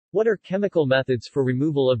What are chemical methods for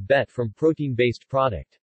removal of BET from protein-based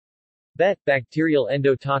product? BET, bacterial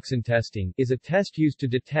endotoxin testing, is a test used to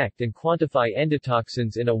detect and quantify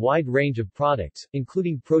endotoxins in a wide range of products,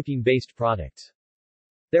 including protein-based products.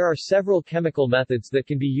 There are several chemical methods that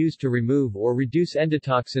can be used to remove or reduce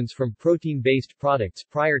endotoxins from protein-based products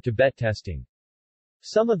prior to BET testing.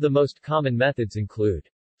 Some of the most common methods include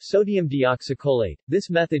sodium deoxycholate. This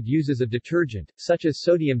method uses a detergent, such as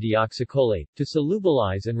sodium deoxycholate, to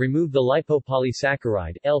solubilize and remove the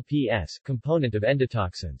lipopolysaccharide (LPS) component of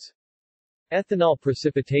endotoxins. Ethanol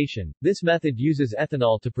precipitation. This method uses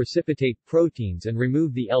ethanol to precipitate proteins and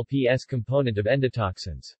remove the LPS component of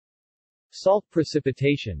endotoxins. Salt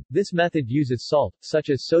precipitation. This method uses salt, such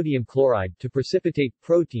as sodium chloride, to precipitate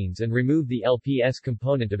proteins and remove the LPS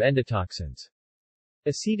component of endotoxins.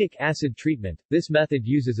 Acetic acid treatment. This method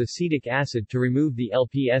uses acetic acid to remove the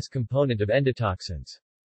LPS component of endotoxins.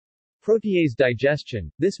 Protease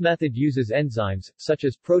digestion. This method uses enzymes, such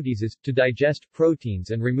as proteases, to digest proteins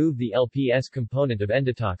and remove the LPS component of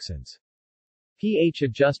endotoxins. pH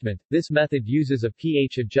adjustment. This method uses a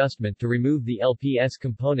pH adjustment to remove the LPS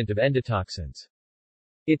component of endotoxins.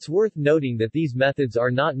 It's worth noting that these methods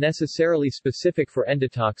are not necessarily specific for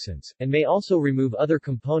endotoxins, and may also remove other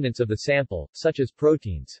components of the sample, such as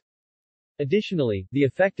proteins. Additionally, the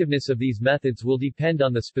effectiveness of these methods will depend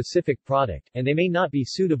on the specific product, and they may not be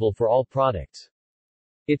suitable for all products.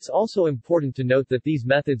 It's also important to note that these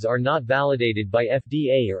methods are not validated by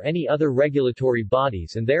FDA or any other regulatory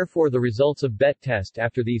bodies, and therefore the results of BET test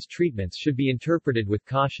after these treatments should be interpreted with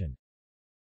caution.